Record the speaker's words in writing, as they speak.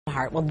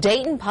Well,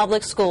 Dayton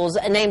Public Schools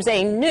names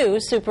a new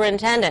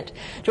superintendent.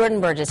 Jordan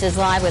Burgess is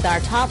live with our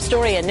top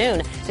story at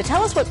noon to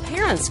tell us what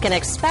parents can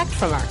expect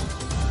from her.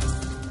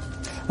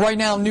 Right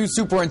now, new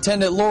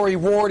superintendent Lori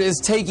Ward is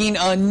taking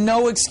a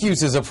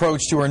no-excuses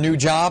approach to her new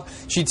job.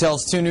 She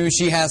tells 2 News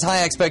she has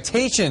high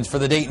expectations for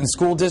the Dayton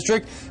School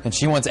District, and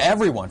she wants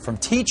everyone from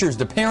teachers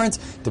to parents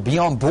to be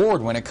on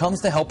board when it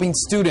comes to helping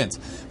students.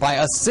 By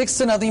a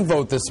 6-0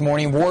 vote this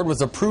morning, Ward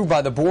was approved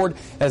by the board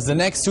as the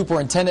next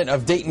superintendent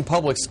of Dayton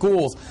Public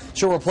Schools.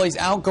 She'll replace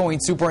outgoing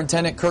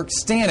superintendent Kirk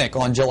Stanek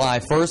on July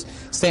 1st.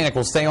 Stanek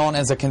will stay on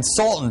as a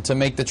consultant to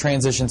make the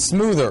transition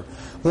smoother.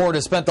 Ward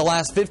has spent the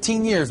last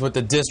 15 years with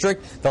the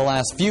district, the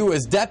last few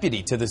as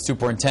deputy to the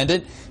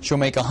superintendent. She'll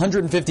make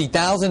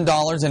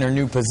 $150,000 in her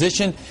new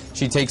position.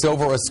 She takes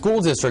over a school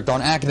district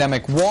on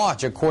academic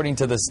watch, according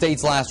to the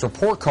state's last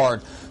report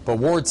card. But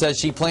Ward says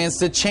she plans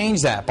to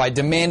change that by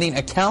demanding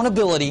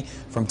accountability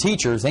from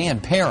teachers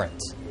and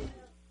parents.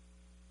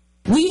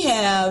 We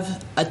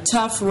have a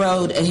tough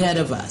road ahead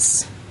of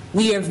us.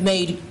 We have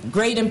made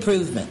great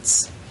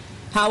improvements.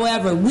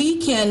 However,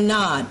 we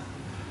cannot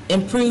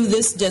improve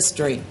this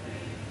district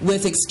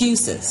with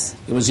excuses.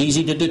 It was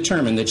easy to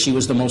determine that she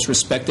was the most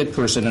respected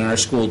person in our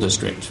school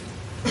district.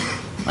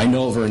 I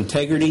know of her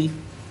integrity,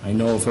 I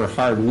know of her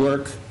hard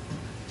work,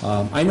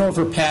 I know of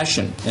her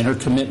passion and her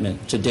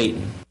commitment to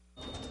Dayton.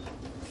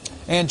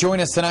 And join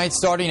us tonight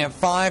starting at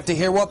 5 to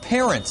hear what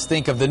parents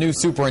think of the new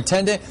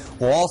superintendent.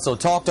 We'll also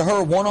talk to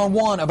her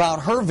one-on-one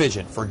about her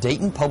vision for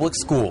Dayton Public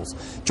Schools.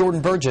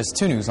 Jordan Burgess,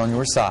 2 News on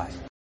your side.